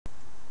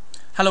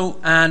Hello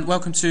and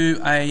welcome to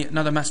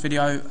another maths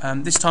video.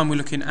 This time we're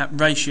looking at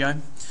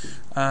ratio.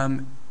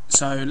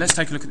 So let's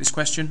take a look at this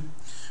question.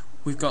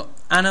 We've got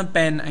Anna,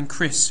 Ben and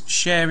Chris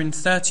sharing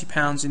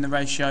 £30 in the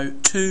ratio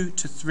 2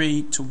 to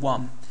 3 to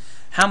 1.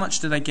 How much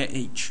do they get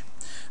each?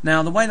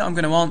 Now the way that I'm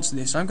going to answer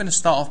this, I'm going to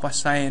start off by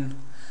saying,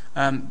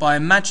 by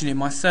imagining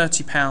my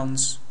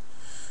 £30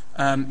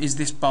 is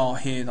this bar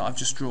here that I've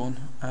just drawn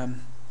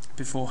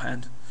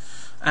beforehand.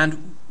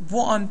 And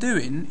what I'm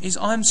doing is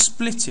I'm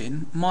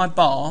splitting my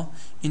bar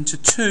into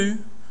 2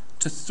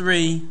 to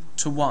 3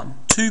 to 1.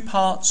 2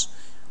 parts,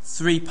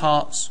 3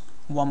 parts,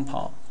 1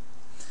 part.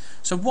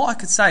 So what I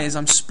could say is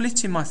I'm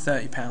splitting my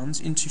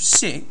 £30 into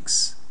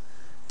 6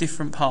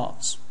 different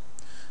parts.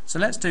 So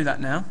let's do that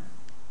now.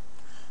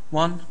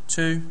 1,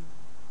 2,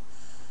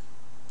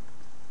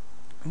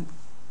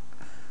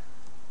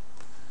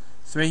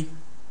 3,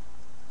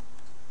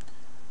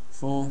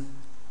 4,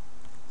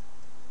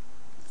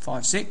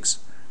 5, 6.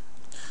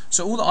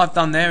 So all that I've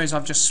done there is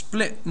I've just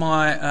split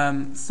my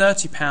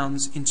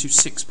 £30 into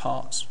 6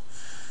 parts.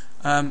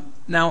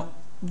 Now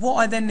what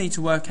I then need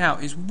to work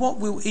out is what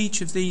will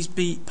each of these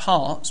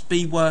parts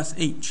be worth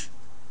each.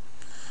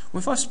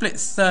 Well, if I split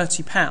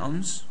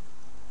 £30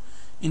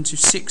 into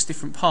 6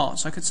 different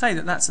parts, I could say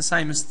that that's the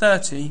same as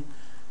 30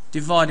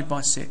 divided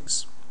by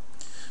 6.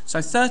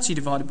 So 30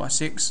 divided by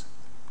 6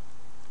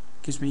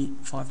 gives me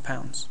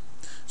 £5.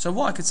 So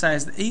what I could say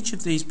is that each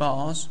of these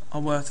bars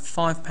are worth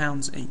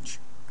 £5 each.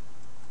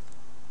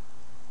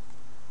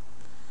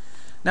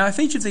 Now if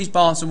each of these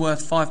bars are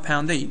worth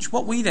 £5 each,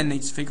 what we then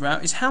need to figure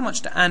out is how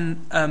much does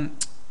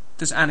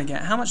Anna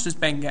get, how much does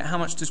Ben get, how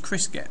much does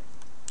Chris get?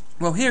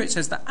 Well, here it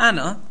says that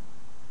Anna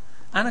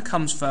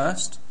comes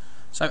first,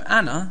 so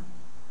Anna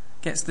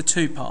gets the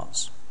 2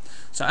 parts.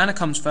 So Anna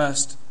comes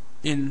first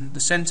in the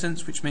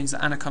sentence, which means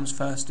that Anna comes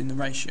first in the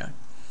ratio.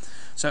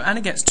 So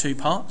Anna gets 2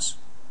 parts.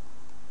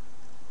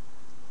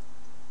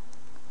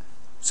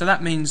 So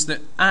that means that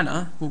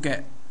Anna will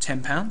get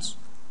 £10.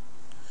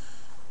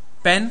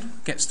 Ben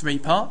gets 3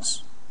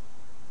 parts.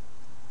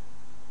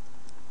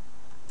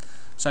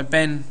 So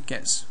Ben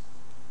gets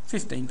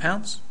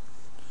 £15.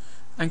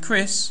 And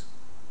Chris,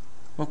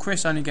 well,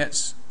 Chris only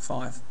gets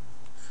 5.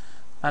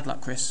 Bad luck,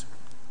 Chris.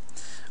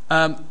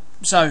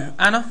 So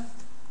Anna,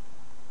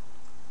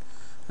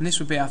 and this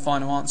would be our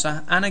final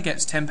answer, Anna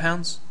gets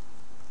 £10.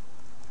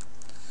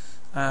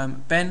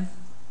 Ben,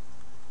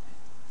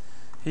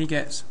 he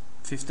gets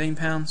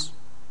 £15.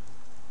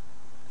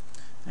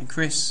 And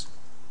Chris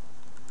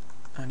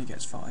only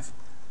gets 5.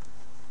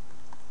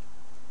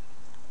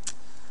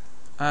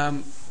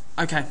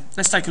 Okay,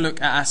 let's take a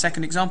look at our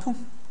second example.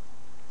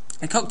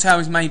 A cocktail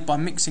is made by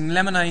mixing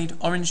lemonade,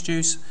 orange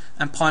juice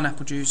and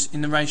pineapple juice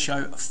in the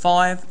ratio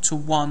 5 to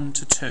 1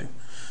 to 2.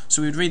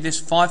 So we would read this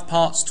 5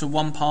 parts to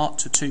 1 part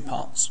to 2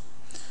 parts.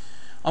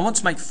 I want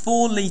to make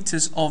 4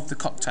 litres of the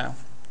cocktail.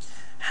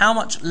 How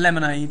much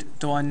lemonade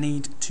do I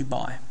need to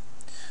buy?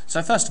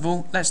 So first of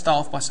all, let's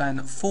start off by saying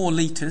that 4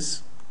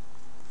 litres,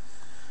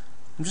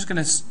 I'm just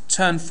going to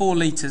turn 4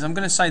 litres, I'm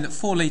going to say that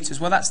 4 litres,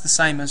 well that's the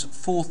same as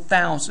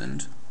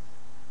 4,000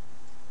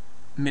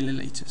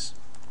 millilitres.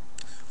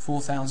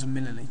 4,000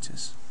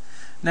 millilitres.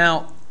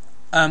 Now,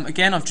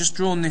 again, I've just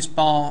drawn this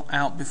bar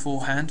out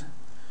beforehand,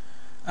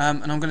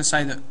 and I'm going to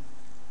say that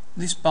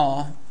this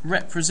bar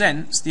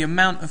represents the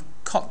amount of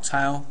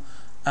cocktail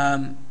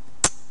that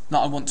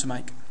I want to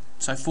make.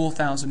 So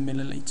 4,000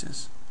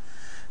 millilitres.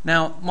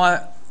 Now,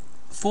 my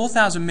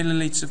 4,000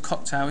 millilitres of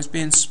cocktail is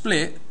being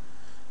split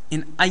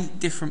in 8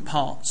 different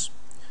parts.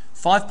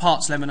 5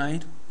 parts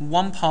lemonade,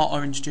 1 part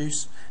orange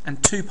juice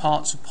and 2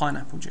 parts of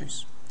pineapple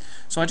juice.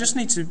 So I just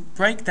need to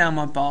break down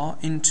my bar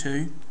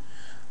into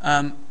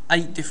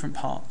 8 different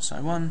parts.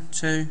 So 1,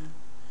 2,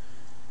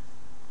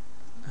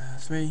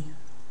 3,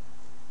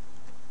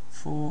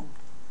 4,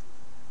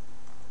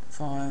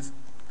 5,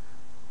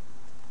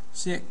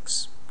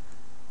 6,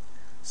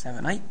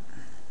 7, 8.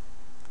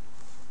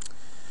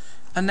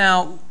 And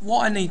now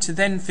what I need to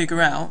then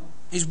figure out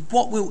is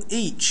what will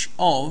each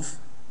of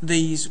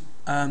these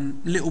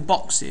little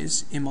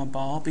boxes in my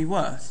bar be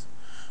worth.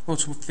 Well,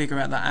 to figure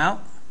out that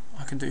out,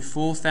 I can do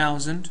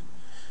 4,000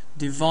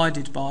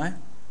 divided by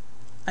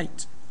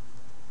 8.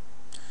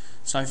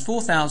 So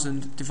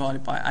 4,000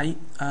 divided by 8,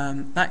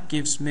 that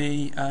gives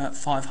me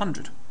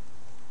 500.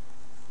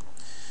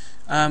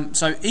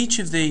 So each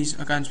of these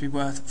are going to be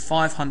worth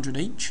 500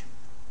 each.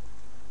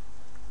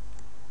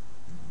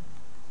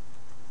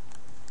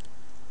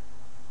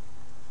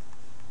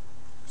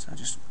 So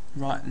just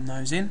writing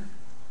those in.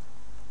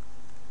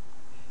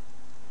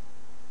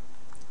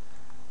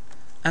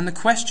 And the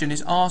question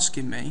is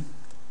asking me,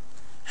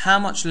 how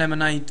much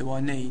lemonade do I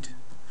need?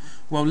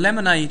 Well,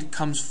 lemonade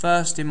comes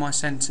first in my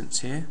sentence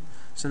here,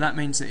 so that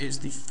means that it's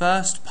the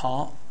first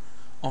part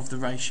of the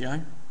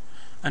ratio,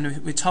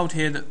 and we're told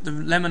here that the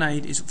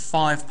lemonade is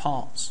 5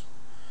 parts.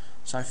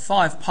 So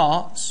 5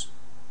 parts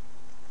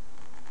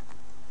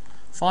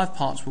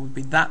will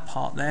be that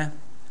part there.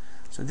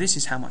 So this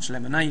is how much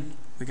lemonade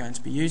we're going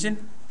to be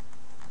using.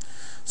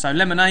 So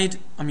lemonade,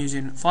 I'm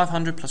using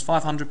 500 plus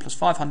 500 plus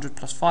 500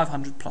 plus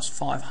 500 plus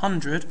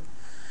 500.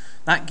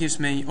 That gives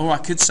me, or I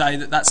could say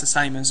that that's the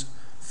same as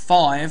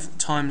 5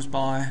 times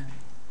by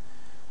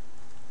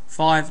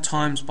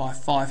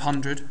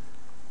 500.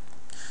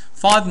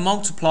 5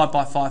 multiplied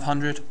by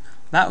 500,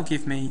 that will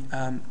give me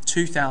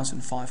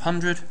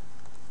 2,500,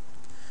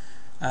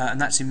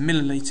 and that's in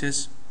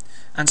millilitres.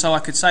 And so I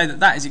could say that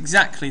that is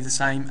exactly the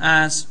same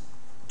as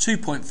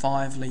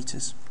 2.5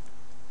 litres.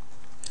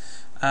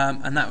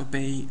 And that would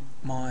be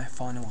my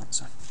final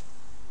answer.